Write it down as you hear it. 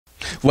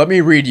Let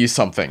me read you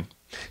something.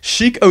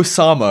 Sheikh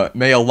Osama,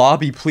 may Allah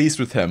be pleased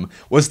with him,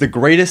 was the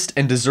greatest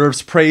and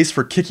deserves praise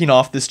for kicking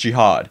off this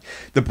jihad.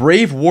 The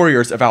brave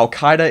warriors of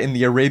Al-Qaeda in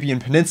the Arabian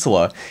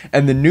Peninsula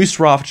and the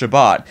Nusrat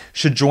Jabhat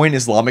should join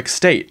Islamic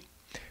State.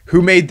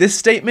 Who made this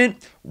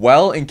statement?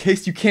 Well, in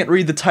case you can't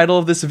read the title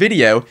of this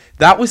video,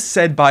 that was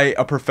said by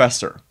a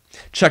professor.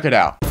 Check it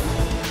out.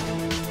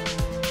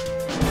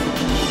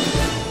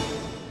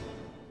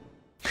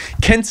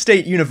 Kent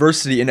State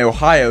University in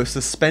Ohio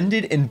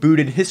suspended and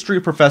booted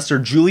history professor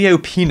Giulio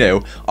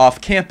Pino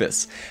off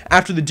campus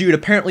after the dude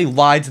apparently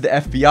lied to the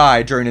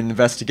FBI during an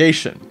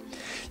investigation.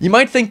 You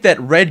might think that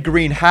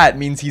red-green hat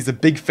means he's a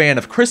big fan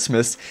of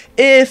Christmas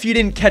if you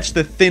didn't catch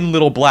the thin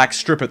little black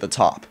strip at the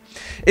top.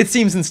 It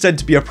seems instead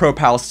to be a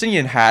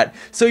pro-Palestinian hat,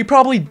 so he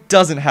probably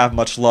doesn't have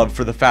much love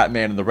for the fat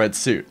man in the red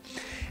suit.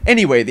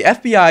 Anyway, the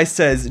FBI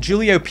says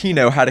Giulio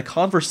Pino had a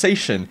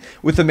conversation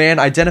with a man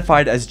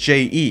identified as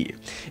J.E.,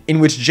 in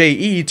which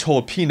J.E.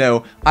 told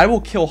Pino, "I will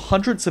kill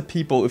hundreds of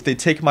people if they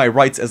take my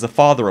rights as a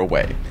father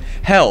away.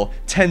 Hell,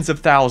 tens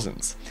of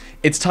thousands.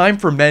 It's time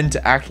for men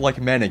to act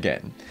like men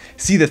again.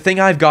 See, the thing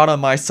I've got on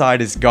my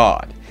side is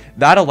God.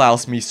 That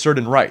allows me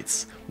certain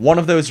rights. One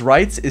of those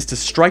rights is to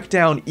strike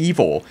down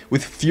evil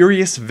with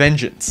furious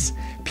vengeance.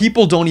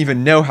 People don't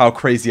even know how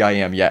crazy I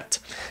am yet.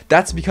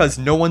 That's because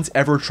no one's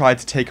ever tried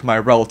to take my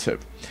relative.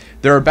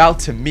 They're about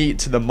to meet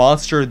to the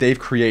monster they've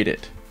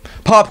created."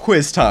 Pop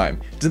quiz time.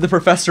 Did the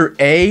professor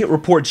A,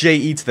 report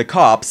J.E. to the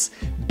cops,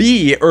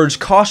 B, urge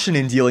caution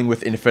in dealing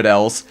with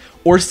infidels,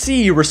 or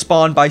C,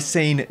 respond by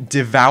saying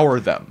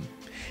devour them?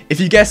 If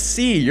you guess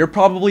C, you're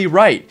probably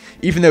right,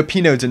 even though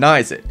Pino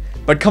denies it.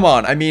 But come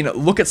on, I mean,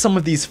 look at some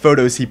of these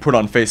photos he put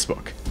on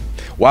Facebook.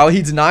 While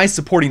he denies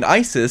supporting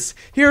ISIS,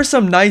 here are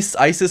some nice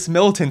ISIS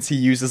militants he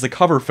used as a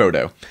cover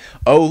photo.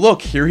 Oh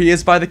look, here he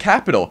is by the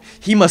Capitol.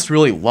 He must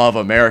really love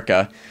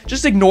America.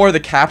 Just ignore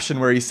the caption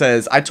where he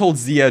says, "I told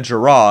Zia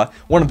Jarrah,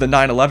 one of the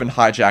 9/11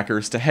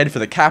 hijackers, to head for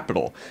the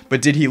Capitol,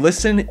 but did he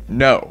listen?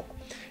 No."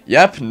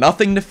 Yep,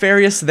 nothing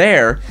nefarious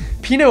there.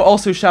 Pino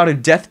also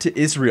shouted death to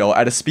Israel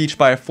at a speech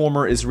by a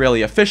former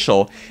Israeli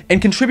official,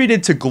 and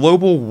contributed to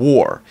Global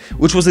War,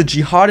 which was a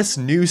jihadist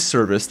news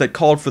service that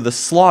called for the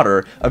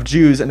slaughter of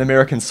Jews and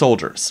American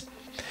soldiers.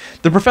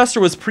 The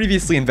professor was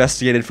previously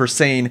investigated for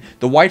saying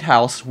the White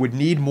House would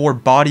need more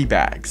body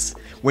bags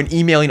when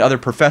emailing other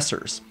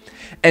professors,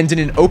 and in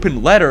an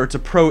open letter to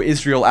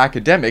pro-Israel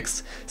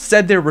academics,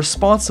 said they're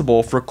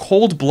responsible for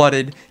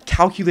cold-blooded,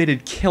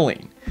 calculated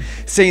killing,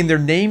 saying their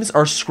names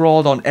are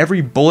scrawled on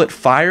every bullet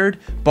fired,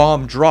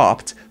 bomb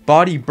dropped,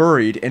 body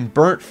buried, and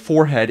burnt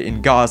forehead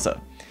in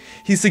Gaza.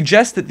 He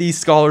suggests that these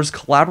scholars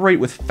collaborate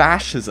with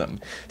fascism,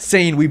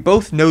 saying we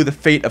both know the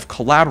fate of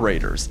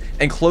collaborators,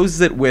 and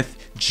closes it with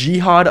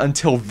jihad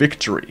until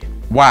victory.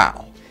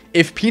 Wow.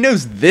 If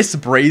Pino's this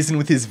brazen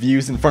with his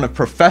views in front of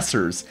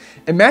professors,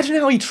 imagine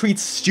how he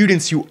treats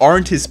students who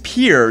aren't his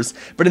peers,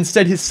 but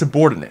instead his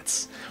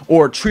subordinates.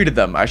 Or treated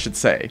them, I should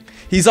say.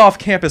 He's off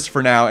campus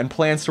for now and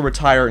plans to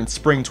retire in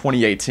spring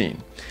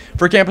 2018.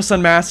 For Campus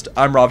Unmasked,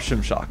 I'm Prof.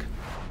 Shimshock.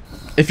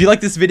 If you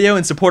like this video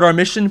and support our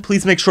mission,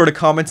 please make sure to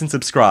comment and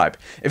subscribe.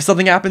 If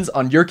something happens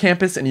on your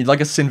campus and you'd like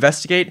us to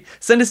investigate,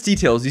 send us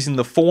details using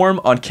the form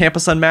on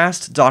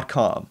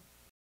campusunmasked.com.